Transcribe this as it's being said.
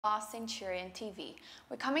Are Centurion TV.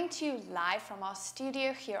 We're coming to you live from our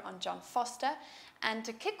studio here on John Foster, and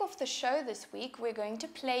to kick off the show this week we're going to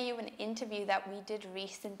play you an interview that we did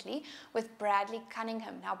recently with Bradleigh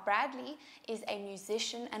Cunningham. Now Bradleigh is a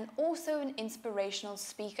musician and also an inspirational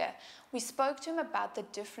speaker. We spoke to him about the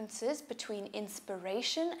differences between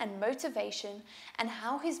inspiration and motivation and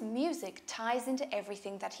how his music ties into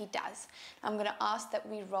everything that he does. I'm going to ask that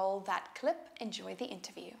we roll that clip. Enjoy the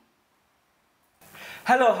interview.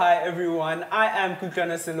 Hello, hi everyone. I am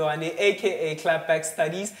Tshwane, aka Clapback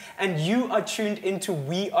Studies, and you are tuned into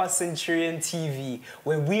We Are Centurion TV,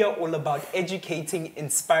 where we are all about educating,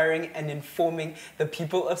 inspiring, and informing the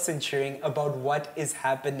people of Centurion about what is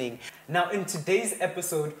happening. Now, in today's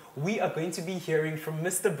episode, we are going to be hearing from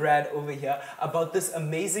Mr. Brad over here about this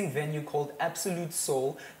amazing venue called Absolute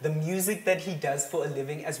Soul, the music that he does for a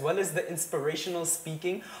living, as well as the inspirational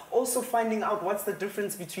speaking. Also finding out what's the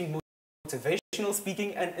difference between motivational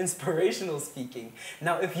speaking and inspirational speaking.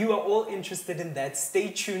 Now, if you are all interested in that, stay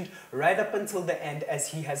tuned right up until the end, as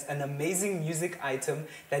he has an amazing music item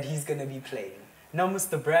that he's going to be playing. Now,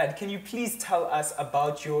 Mr. Brad, can you please tell us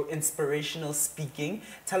about your inspirational speaking?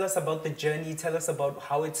 Tell us about the journey, tell us about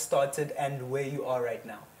how it started and where you are right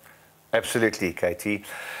now. Absolutely, Katie.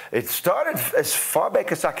 It started as far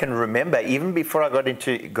back as I can remember, even before I got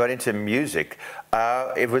into music.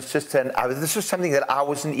 It was just this was something that I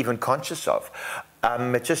wasn't even conscious of.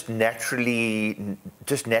 It just naturally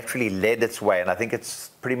led its way, and I think it's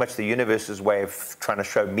pretty much the universe's way of trying to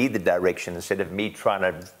show me the direction instead of me trying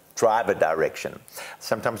to drive a direction.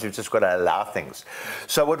 Sometimes you've just got to allow things.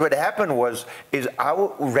 So what would happen is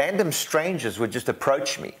random strangers would just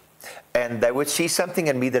approach me, and they would see something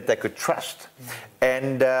in me that they could trust.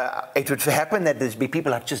 And it would happen that there'd be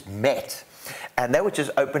people I've just met, and they would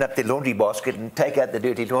just open up their laundry basket and take out the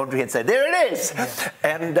dirty laundry and say, "There it is." Yeah.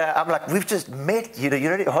 And I'm like, "We've just met, you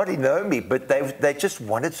don't hardly know me," but they just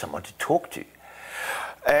wanted someone to talk to.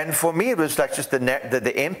 And for me, it was like just the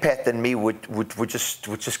empath in me would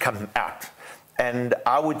just come out, and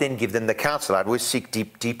I would then give them the counsel. I'd always seek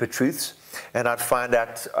deeper truths. And I'd find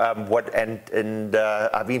out I've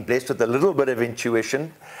been blessed with a little bit of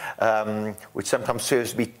intuition, which sometimes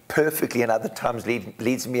serves me perfectly and other times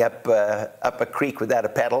leads me up a creek without a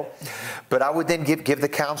paddle. But I would then give the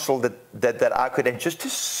counsel that I could, and just to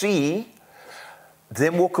see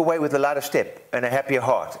them walk away with a lighter step and a happier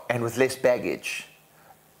heart and with less baggage.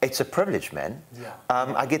 It's a privilege, man. Yeah.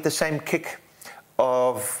 I get the same kick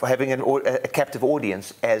of having a captive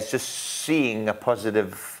audience as just seeing a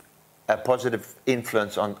positive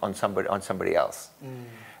influence on somebody else.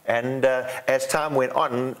 And as time went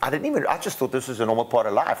on, I just thought this was a normal part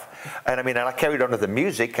of life. And I carried on with the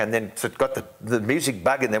music, and then got the music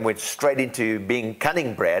bug, and then went straight into being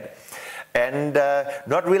Cunning Brad, and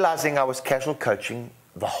not realizing I was casual coaching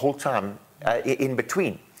the whole time in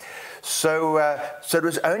between. So it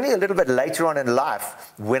was only a little bit later on in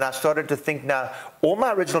life when I started to think, now, all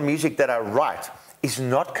my original music that I write is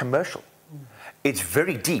not commercial. It's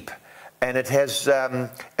very deep. And it has,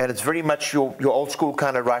 and it's very much your old school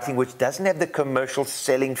kind of writing, which doesn't have the commercial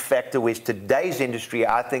selling factor. Which today's industry,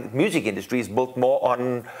 I think, music industry, is built more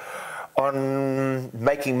on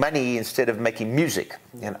making money instead of making music.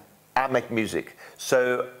 I make music,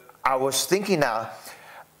 so I was thinking now,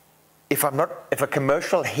 if a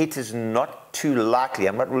commercial hit is not too likely,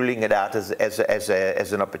 I'm not ruling it out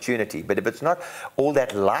as an opportunity. But if it's not all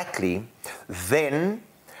that likely, then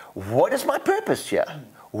what is my purpose here?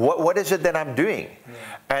 What is it that I'm doing?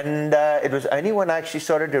 Yeah. And it was only when I actually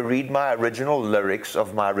started to read my original lyrics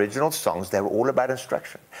of my original songs, they were all about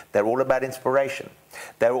instruction. They were all about inspiration.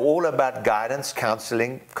 They were all about guidance,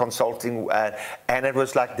 counseling, consulting. And it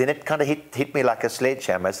was like, then it kind of hit me like a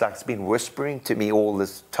sledgehammer. It's like it's been whispering to me all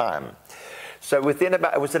this time. So was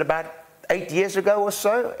it about 8 years ago or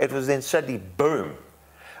so? It was then suddenly, boom,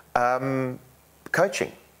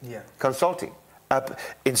 coaching, consulting.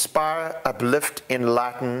 Inspire, uplift,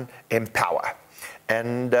 enlighten, empower,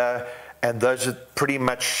 and those are pretty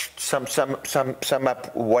much sum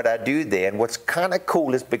up what I do there. And what's kind of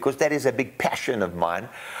cool is, because that is a big passion of mine,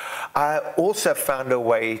 I also found a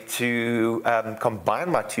way to combine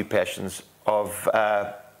my two passions of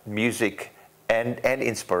music and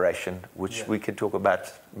inspiration, which we can talk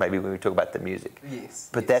about maybe when we talk about the music. Yes.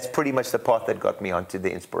 But that's pretty much the path that got me onto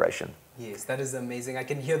the inspiration. Yes, that is amazing. I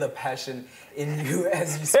can hear the passion in you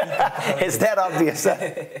as you speak about Is that obvious?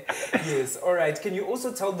 Yes, all right. Can you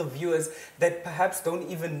also tell the viewers that perhaps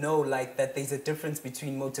don't even know like that there's a difference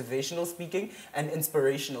between motivational speaking and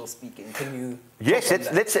inspirational speaking? Can you? Yes,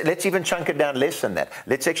 let's even chunk it down less than that.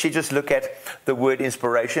 Let's actually just look at the word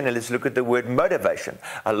inspiration and let's look at the word motivation.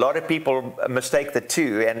 A lot of people mistake the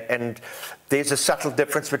two, and there's a subtle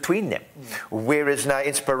difference between them. Whereas now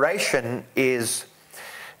inspiration is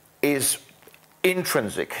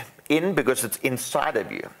intrinsic, because it's inside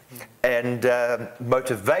of you, and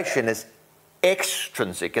motivation is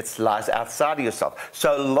extrinsic, it lies outside of yourself.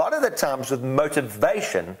 So a lot of the times with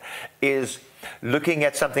motivation is looking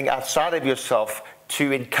at something outside of yourself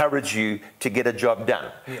to encourage you to get a job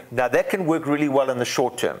done. Now that can work really well in the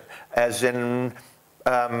short term, as in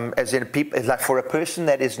people, like for a person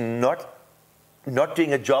that is not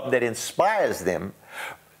doing a job that inspires them,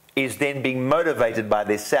 is then being motivated by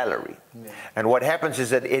their salary. And what happens is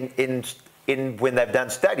that when they've done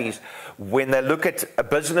studies, when they look at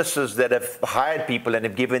businesses that have hired people and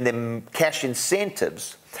have given them cash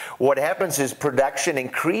incentives, what happens is production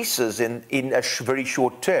increases in a very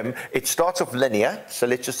short term. It starts off linear, so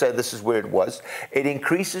let's just say this is where it was. It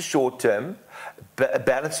increases short term,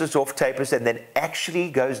 balances off, tapers, and then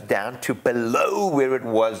actually goes down to below where it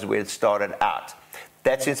was where it started out.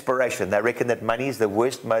 That's inspiration. They reckon that money is the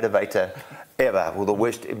worst motivator ever, or the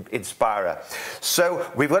worst inspirer. So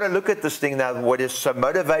we've got to look at this thing now. So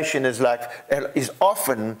motivation is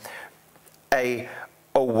often a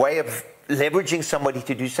way of leveraging somebody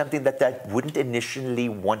to do something that they wouldn't initially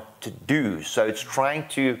want to do. So it's trying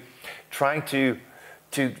to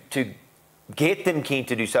get them keen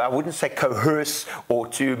to do so. I wouldn't say coerce or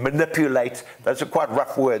to manipulate. Those are quite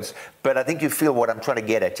rough words, but I think you feel what I'm trying to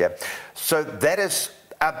get at you. So that is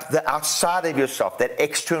the outside of yourself, that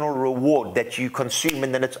external reward that you consume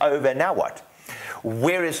and then it's over, now what?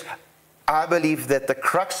 Whereas I believe that the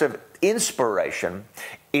crux of inspiration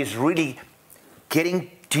is really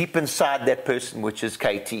getting deep inside that person, which is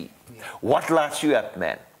KT. What lights you up,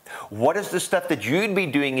 man? What is the stuff that you'd be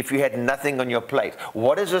doing if you had nothing on your plate?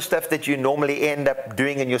 What is the stuff that you normally end up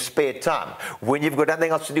doing in your spare time when you've got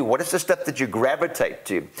nothing else to do? What is the stuff that you gravitate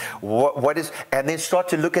to? And then start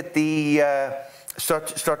to look at the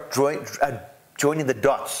start joining the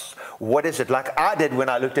dots. What is it? Like I did when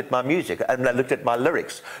I looked at my music and I looked at my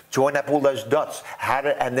lyrics. Join up all those dots.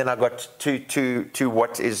 And then I got to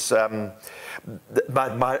what is my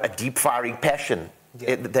deep firing passion.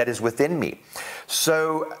 That is within me.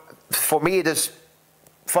 So for me, it is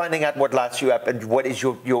finding out what lights you up and what is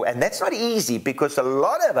your and that's not easy, because a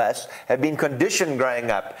lot of us have been conditioned growing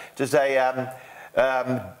up to say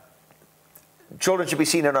children should be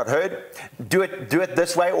seen and not heard. Do it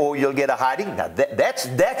this way or you'll get a hiding. Now that's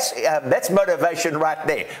motivation right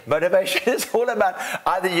there. Motivation is all about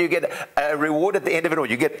either you get a reward at the end of it or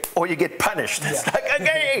you get punished. It's like,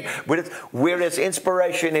 okay. Whereas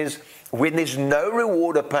inspiration is when there's no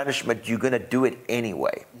reward or punishment, you're going to do it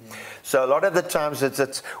anyway. So a lot of the times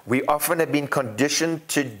we often have been conditioned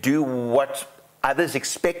to do what others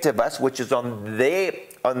expect of us, which is on their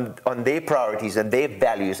priorities and their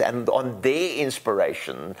values and on their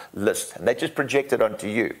inspiration list, and they just project it onto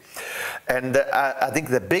you. And I think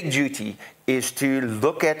the big duty is to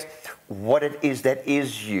look at what it is that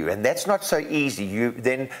is you, and that's not so easy.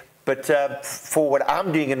 But for what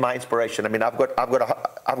I'm doing in my inspiration, I mean, I've got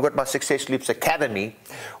my Success Loops Academy,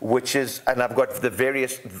 and I've got the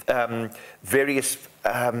various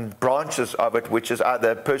branches of it, which is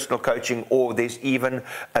either personal coaching or there's even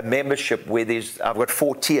a membership where I've got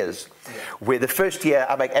 4 tiers, where the first tier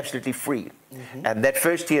I make absolutely free, and that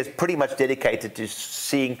first tier is pretty much dedicated to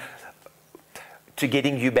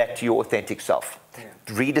getting you back to your authentic self,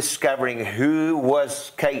 rediscovering who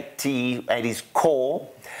was KT at his core.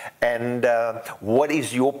 And what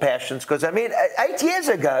is your passions? Because I mean, 8 years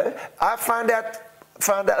ago, I found out.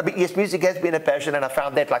 I mean, yes, music has been a passion, and I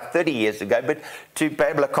found that like 30 years ago. But to be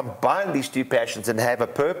able to combine these two passions and have a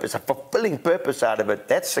purpose, a fulfilling purpose out of it,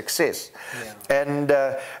 that's success. And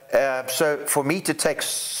so for me to take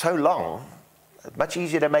so long, much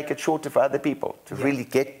easier to make it shorter for other people. To really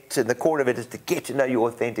get to the core of it is to get to know your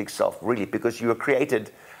authentic self, really, because you were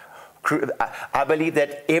created. I believe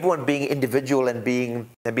that everyone being individual and being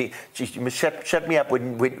geez, you must shut me up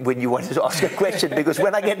when you want to ask a question, because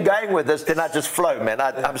when I get going with this, then I just flow, man.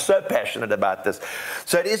 I'm so passionate about this.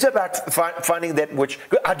 So it is about finding that which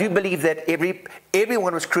I do believe that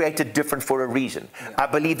everyone was created different for a reason. I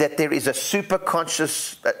believe that there is a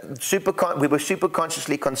we were super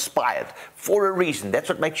consciously conspired for a reason. That's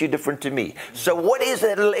what makes you different to me. So what is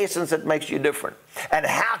that little essence that makes you different? And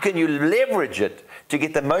how can you leverage it to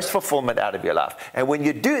get the most fulfillment out of your life. And when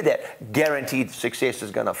you do that, guaranteed success is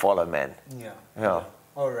going to follow, man. Yeah. Yeah.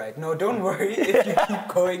 All right. No, don't worry if you keep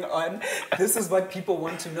going on. This is what people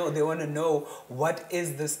want to know. They want to know, what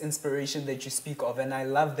is this inspiration that you speak of? And I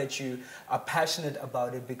love that you are passionate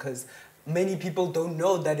about it, because many people don't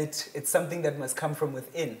know that it's something that must come from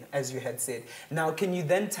within, as you had said. Now, can you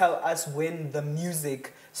then tell us when the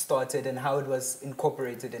music started and how it was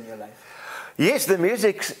incorporated in your life? Yes, the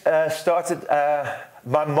music started.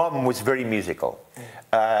 My mom was very musical.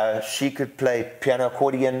 She could play piano,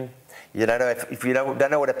 accordion. You don't know if you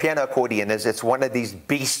don't know what a piano accordion is. It's one of these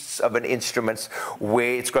beasts of an instrument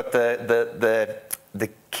where it's got the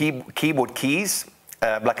keyboard keys,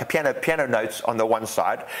 like a piano notes on the one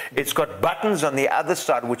side. It's got buttons on the other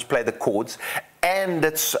side which play the chords, and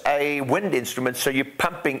it's a wind instrument, so you're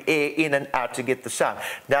pumping air in and out to get the sound.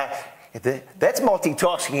 Now, that's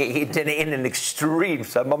multitasking in an extreme.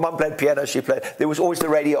 So my mum played piano, she played. There was always the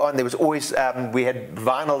radio on. There was always, we had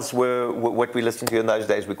vinyls were what we listened to in those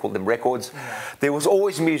days. We called them records. Yeah. There was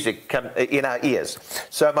always music in our ears.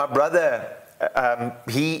 So my brother,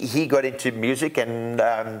 he got into music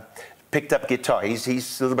and picked up guitar. He's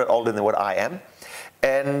a little bit older than what I am.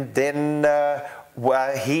 And then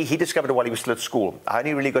well, he discovered it while he was still at school. I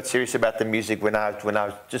only really got serious about the music when I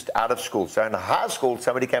was just out of school. So in high school,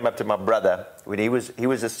 somebody came up to my brother when he was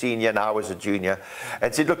a senior and I was a junior,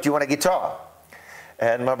 and said, "Look, do you want a guitar?"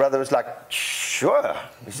 And my brother was like, "Sure."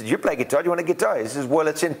 He said, "You play guitar? Do you want a guitar?" He says, "Well,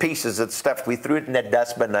 it's in pieces. It's stuffed. We threw it in that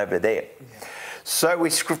dustbin over there." Yeah. So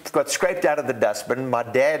we got scraped out of the dustbin. My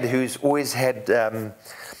dad, who's always had,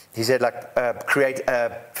 he's had like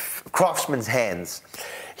craftsman's hands.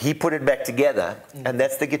 He put it back together, and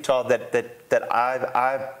that's the guitar that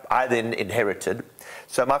I then inherited.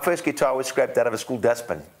 So my first guitar was scraped out of a school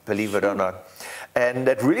dustbin, believe it or not. And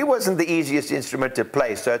it really wasn't the easiest instrument to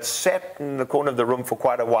play. So it sat in the corner of the room for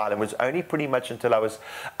quite a while. It was only pretty much until I was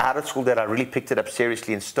out of school that I really picked it up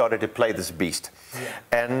seriously and started to play this beast. Yeah.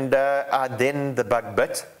 And then the bug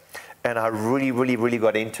bit, and I really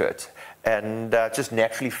got into it. And just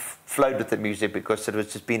naturally flowed with the music because it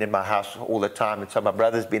was just been in my house all the time. And so my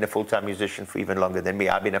brother's been a full-time musician for even longer than me.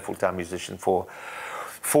 I've been a full-time musician for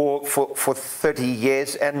 30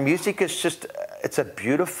 years. And music is just, it's a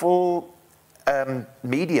beautiful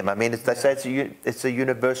medium. I mean, they say it's a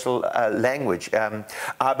universal language.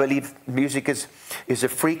 I believe music is a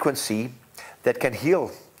frequency that can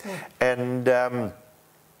heal. Yeah.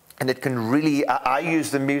 And it can really, I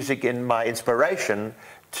use the music in my inspiration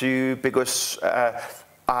because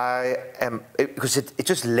it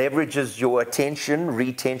just leverages your attention,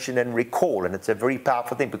 retention, and recall, and it's a very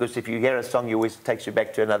powerful thing because if you hear a song, it always takes you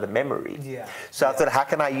back to another memory. Yeah. So I thought, how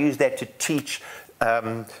can I use that to teach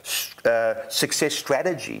success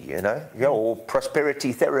strategy, you know, or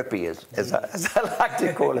prosperity therapy, as I like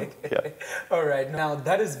to call it. Yeah. All right. Now,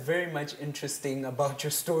 that is very much interesting about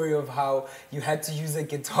your story of how you had to use a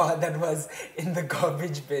guitar that was in the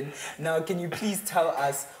garbage bin. Now, can you please tell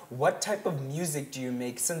us what type of music do you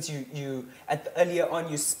make? Since earlier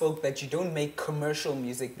on you spoke that you don't make commercial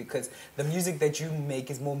music because the music that you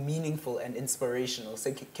make is more meaningful and inspirational.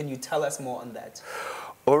 So can you tell us more on that?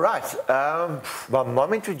 All right. My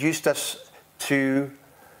mom introduced us to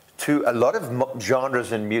a lot of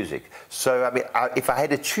genres in music. So, I mean, if I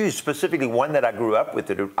had to choose specifically one that I grew up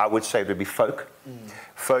with, I would say it would be folk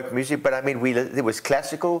music. But I mean, there was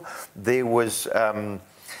classical, there was rock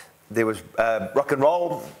and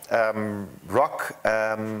roll, rock,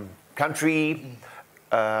 country.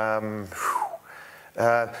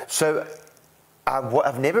 So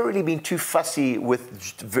I've never really been too fussy with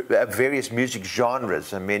various music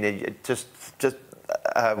genres. I mean,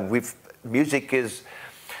 music is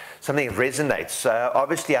something that resonates.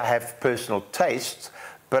 Obviously, I have personal tastes,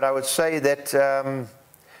 but I would say that,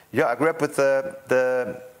 yeah, I grew up with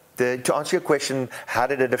to answer your question, how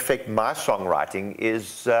did it affect my songwriting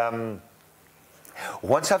is,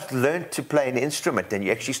 once I've learned to play an instrument and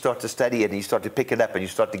you actually start to study it and you start to pick it up and you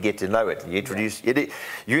start to get to know it, and you introduce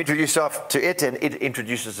yourself to it and it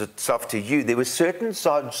introduces itself to you. There were certain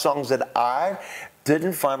songs that I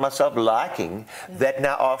didn't find myself liking that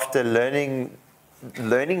now after learning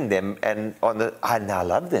them and I now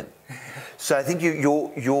love them. So I think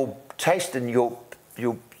your taste and your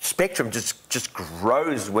spectrum just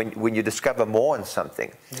grows when you discover more in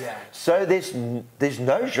something. Yeah. So there's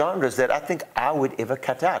no genres that I think I would ever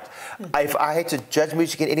cut out. If I had to judge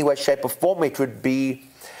music in any way, shape, or form, it would be,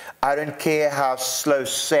 I don't care how slow,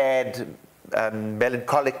 sad,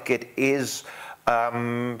 melancholic it is,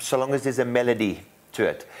 so long as there's a melody to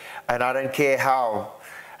it. And I don't care how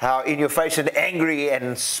how in your face and angry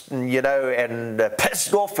and, you know, and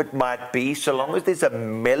pissed off it might be, so long as there's a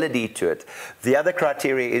melody to it. The other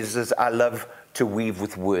criteria is I love to weave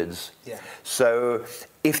with words. Yeah. So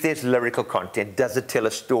if there's lyrical content, does it tell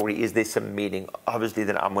a story? Is there some meaning? Obviously,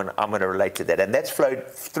 then I'm gonna relate to that, and that's flowed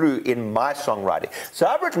through in my songwriting. So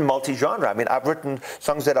I've written multi-genre. I mean, I've written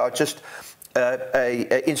songs that are just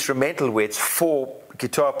a instrumental, where it's 4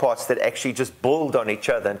 guitar parts that actually just build on each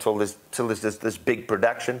other until there's this big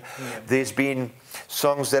production. Yeah. There's been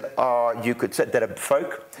songs that are, you could say, that are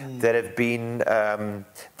folk, that have been,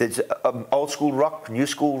 there's old school rock, new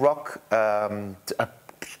school rock,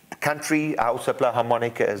 country. I also play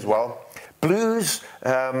harmonica as well. Blues,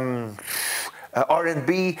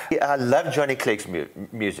 R&B. I love Johnny Clegg's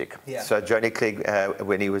music. Yeah. So Johnny Clegg,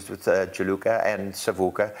 when he was with Juluka and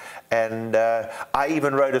Savuka, and I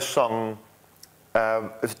even wrote a song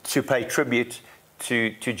to pay tribute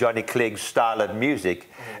to Johnny Clegg's style of music.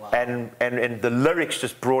 Oh, wow. and the lyrics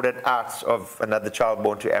just brought it out of Another Child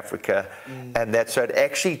Born to Africa, and that, so it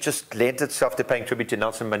actually just lent itself to paying tribute to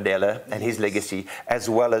Nelson Mandela and his legacy, as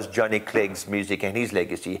well as Johnny Clegg's music and his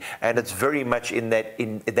legacy, and it's very much in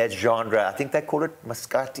that genre. I think they call it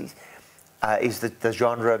Maskati, is the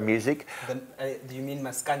genre of music. Do you mean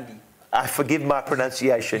Maskandi? I forgive my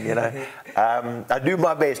pronunciation, you know. I do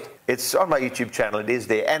my best. It's on my YouTube channel. It is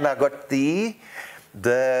there, and I got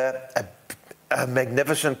a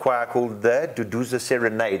magnificent choir called the Duduza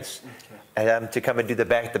Serenades, to come and do the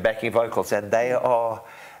backing vocals, and they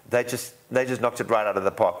just knocked it right out of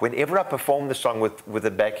the park. Whenever I perform the song with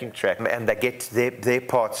a backing track, and they get their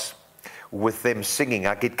parts with them singing,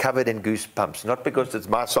 I get covered in goosebumps. Not because it's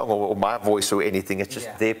my song or my voice or anything. It's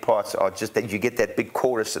just their parts are just that you get that big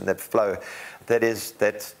chorus and that flow.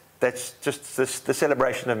 That's just the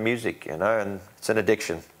celebration of music, you know, and it's an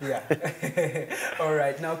addiction. Yeah. All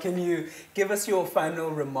right. Now, can you give us your final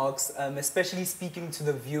remarks, especially speaking to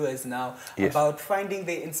the viewers now, about finding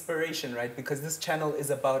their inspiration, right? Because this channel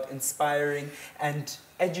is about inspiring and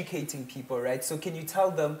educating people, right? So can you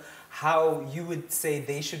tell them how you would say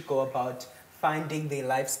they should go about finding their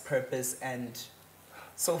life's purpose and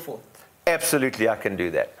so forth? Absolutely, I can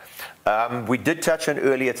do that. We did touch on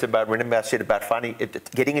earlier, it's about, remember I said about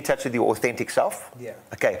getting in touch with your authentic self? Yeah.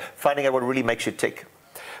 Okay, finding out what really makes you tick.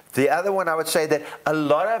 The other one, I would say that a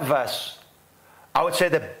lot of us, I would say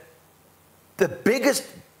that the biggest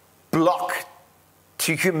block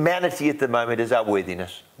to humanity at the moment is our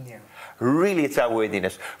worthiness. Yeah. Really, it's our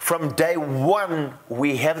worthiness. From day one,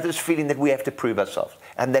 we have this feeling that we have to prove ourselves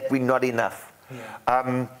and that we're not enough.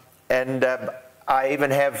 Yeah. I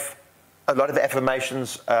even have a lot of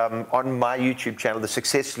affirmations on my YouTube channel, the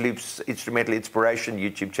Success Loops Instrumental Inspiration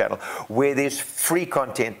YouTube channel, where there's free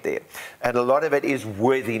content there. And a lot of it is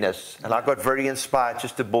worthiness. And I got very inspired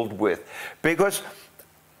just to build worth. Because,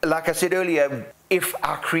 like I said earlier, if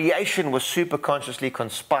our creation was super consciously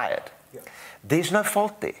conspired, there's no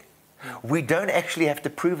fault there. We don't actually have to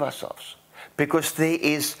prove ourselves, because there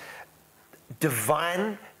is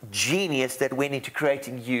divine genius that went into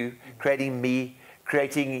creating you, creating me,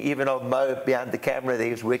 creating even old Mo behind the camera there,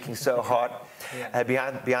 who's working so hard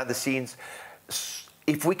behind the scenes.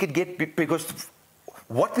 If we could get, because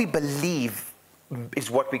what we believe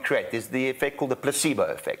is what we create. There's the effect called the placebo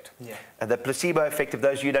effect. Yeah. And the placebo effect, of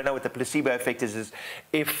those of you who don't know what the placebo effect is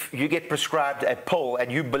if you get prescribed a pill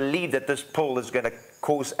and you believe that this pill is going to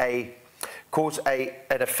cause an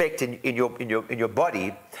effect in your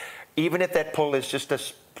body, even if that pill is just a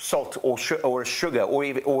salt or a sugar or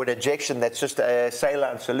an injection that's just a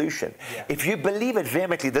saline solution. Yeah. If you believe it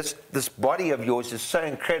vehemently, this body of yours is so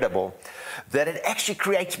incredible that it actually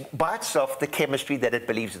creates by itself the chemistry that it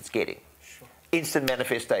believes it's getting. Sure. Instant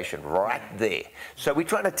manifestation right there. So we're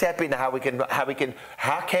trying to tap into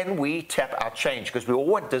how can we tap our change, because we all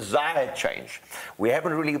want desired change. We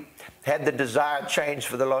haven't really had the desired change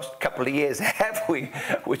for the last couple of years, have we?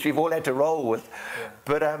 Which we've all had to roll with. Yeah.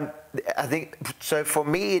 But I think, so for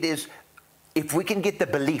me it is, if we can get the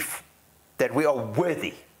belief that we are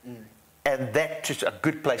worthy, and that's just a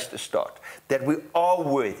good place to start, that we are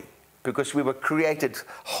worthy because we were created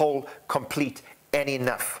whole, complete, and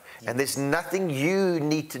enough. And there's nothing you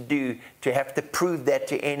need to do to have to prove that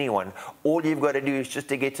to anyone. All you've got to do is just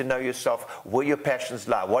to get to know yourself, where your passions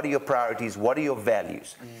lie, what are your priorities, what are your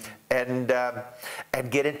values, and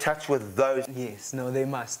get in touch with those. Yes, no, they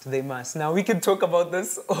must. Now, we can talk about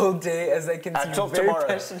this all day, as I can see you're very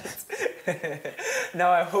passionate.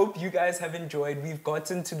 Now, I hope you guys have enjoyed. We've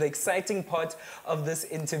gotten to the exciting part of this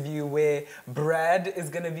interview where Brad is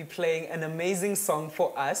going to be playing an amazing song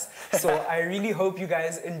for us. So I really hope you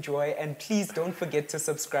guys enjoy, and please don't forget to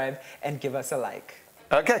subscribe and give us a like.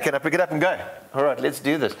 Okay, can I pick it up and go? All right, let's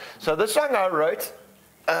do this. So this song I wrote,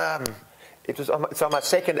 it's on my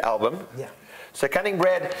second album. Yeah. So Cunning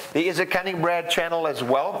Brad, there is a Cunning Brad channel as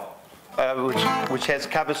well, which has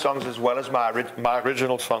cover songs as well as my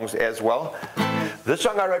original songs as well. This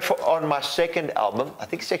song I wrote on my second album. I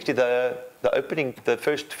think it's actually the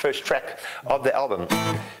first track of the album.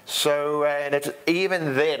 So, and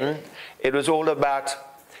even then, it was all about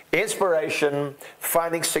inspiration,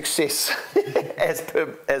 finding success, as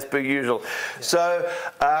per usual. So,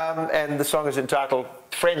 and the song is entitled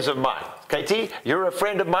Friends of Mine. KT, you're a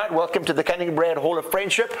friend of mine. Welcome to the Cunning Brad Hall of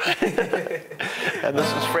Friendship. And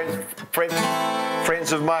this is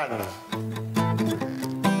Friends of Mine.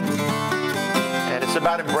 And it's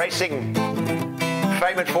about embracing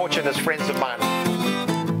fame and fortune as friends of mine.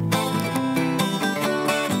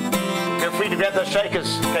 Feel free to grab those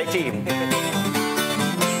shakers, KT.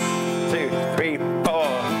 2, 3, 4.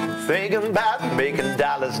 Thinking about making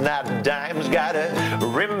dollars, not dimes. Gotta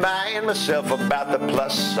remind myself about the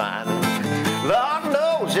plus sign. Lord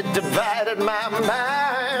knows it divided my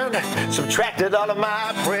mind, subtracted all of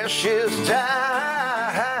my precious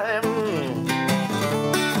time.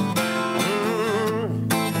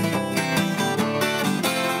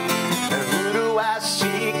 And who do I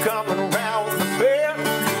see coming round the bend?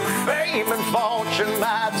 Fame and fortune,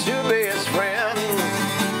 my two best friends.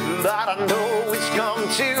 Lord, I know it's come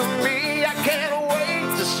to me. I can't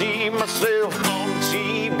wait to see myself on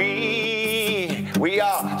TV. We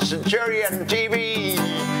are Centurion TV.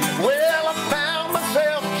 Well, I found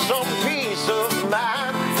myself some peace of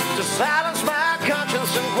mind to silence my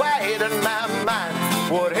conscience and quieten my mind.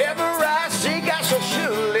 Whatever I seek, I shall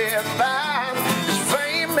surely find. 'Cause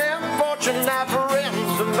fame and fortune are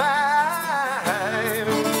friends of mine.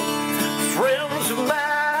 Friends of mine.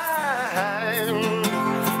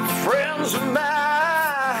 Friends of mine.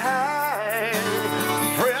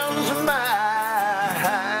 Friends of mine.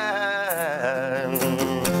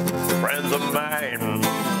 Friends of mine.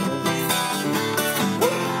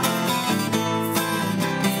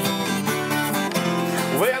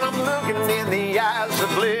 When I'm looking in the eyes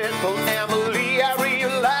of little Emily, I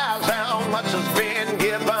realize how much has been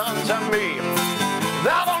given to me.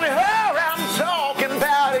 Not only her, I'm talking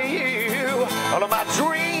about you. All of my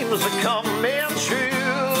dreams are coming true.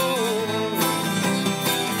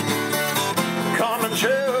 Coming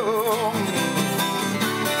true.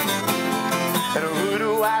 And who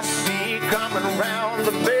do I see coming round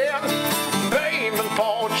the bend? Fame and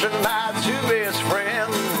fortune, my two best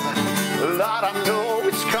friends. Lord, I know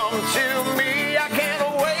it's come to me. I can't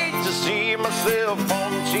wait to see myself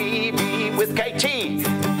on TV with KT.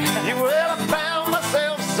 Well, I found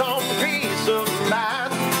myself some peace of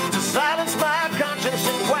mind to silence my conscience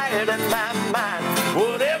and quieten my mind.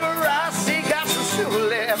 Whatever I seek, I shall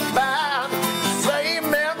surely find.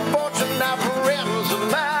 Fame and fortune are friends of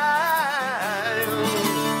mine.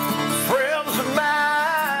 Friends of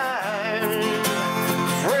mine.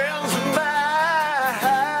 Friends of mine.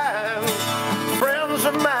 Friends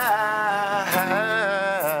of mine.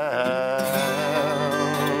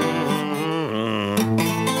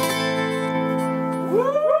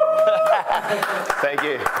 Thank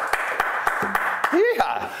you.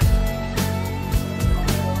 Yeah.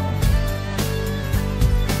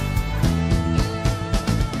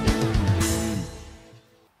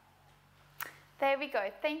 There we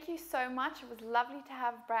go. Thank you so much. It was lovely to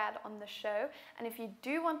have Brad on the show. And if you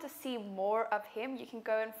do want to see more of him, you can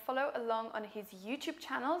go and follow along on his YouTube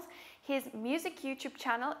channels. His music YouTube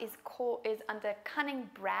channel is under Cunning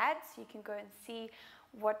Brad, so you can go and see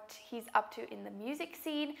what he's up to in the music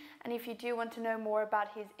scene. And if you do want to know more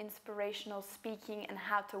about his inspirational speaking and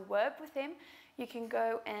how to work with him, you can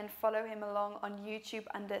go and follow him along on YouTube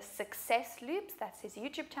under Success Loops. That's his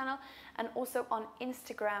YouTube channel, and also on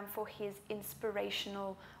Instagram for his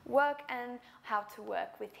inspirational work and how to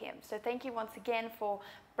work with him. So thank you once again for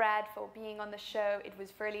Brad for being on the show. It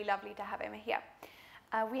was really lovely to have him here.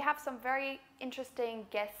 We have some very interesting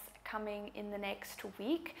guests coming in the next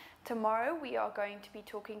week. Tomorrow we are going to be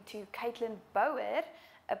talking to Caitlin Bower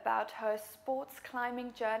about her sports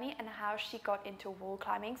climbing journey and how she got into wall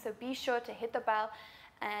climbing. So be sure to hit the bell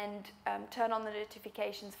and turn on the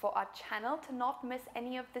notifications for our channel to not miss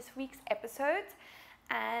any of this week's episodes.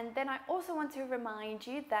 And then I also want to remind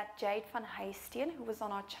you that Jade van Heystien, who was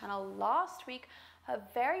on our channel last week, her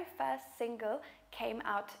very first single came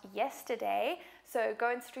out yesterday. So go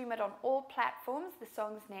and stream it on all platforms. The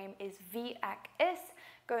song's name is Wie Ek Is.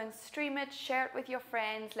 Go and stream it, share it with your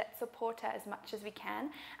friends. Let's support her as much as we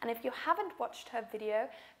can. And if you haven't watched her video,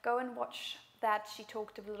 go and watch that. She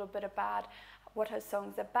talked a little bit about what her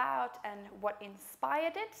song's about and what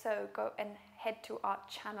inspired it. So go and head to our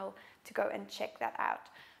channel to go and check that out.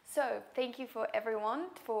 So thank you for everyone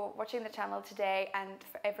for watching the channel today and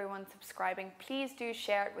for everyone subscribing. Please do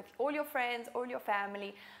share it with all your friends, all your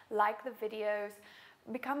family, like the videos,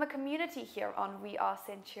 become a community here on We Are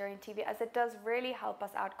Centurion TV, as it does really help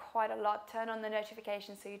us out quite a lot. Turn on the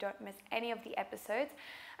notifications so you don't miss any of the episodes.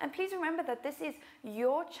 And please remember that this is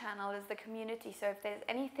your channel as the community. So if there's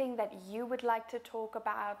anything that you would like to talk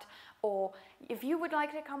about, or if you would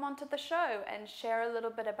like to come onto the show and share a little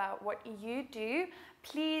bit about what you do,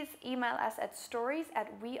 please email us at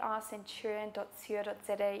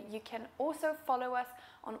stories@wearecenturion.co.za. You can also follow us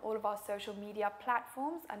on all of our social media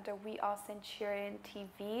platforms under We Are Centurion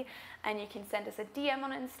TV, and you can send us a DM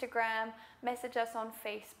on Instagram, message us on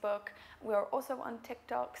Facebook. We're also on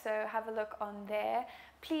TikTok, so have a look on there.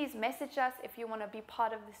 Please message us if you want to be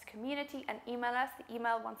part of this community, and email us. The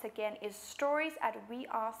email once again is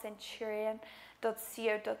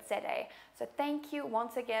stories@wearecenturion.co.za. So thank you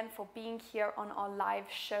once again for being here on our live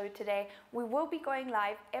show today. We will be going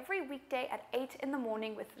live every weekday at 8 in the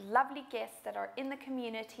morning with lovely guests that are in the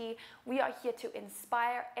community. We are here to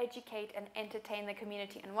inspire, educate, and entertain the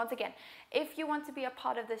community. And once again, if you want to be a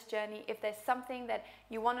part of this journey, if there's something that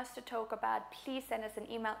you want us to talk about, please send us an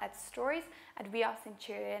email at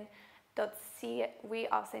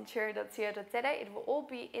stories@wearecenturion.co.za. It will all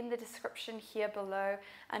be in the description here below,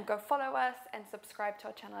 and go follow us and subscribe to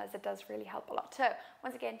our channel, as it does really help a lot. So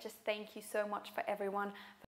once again, just thank you so much for everyone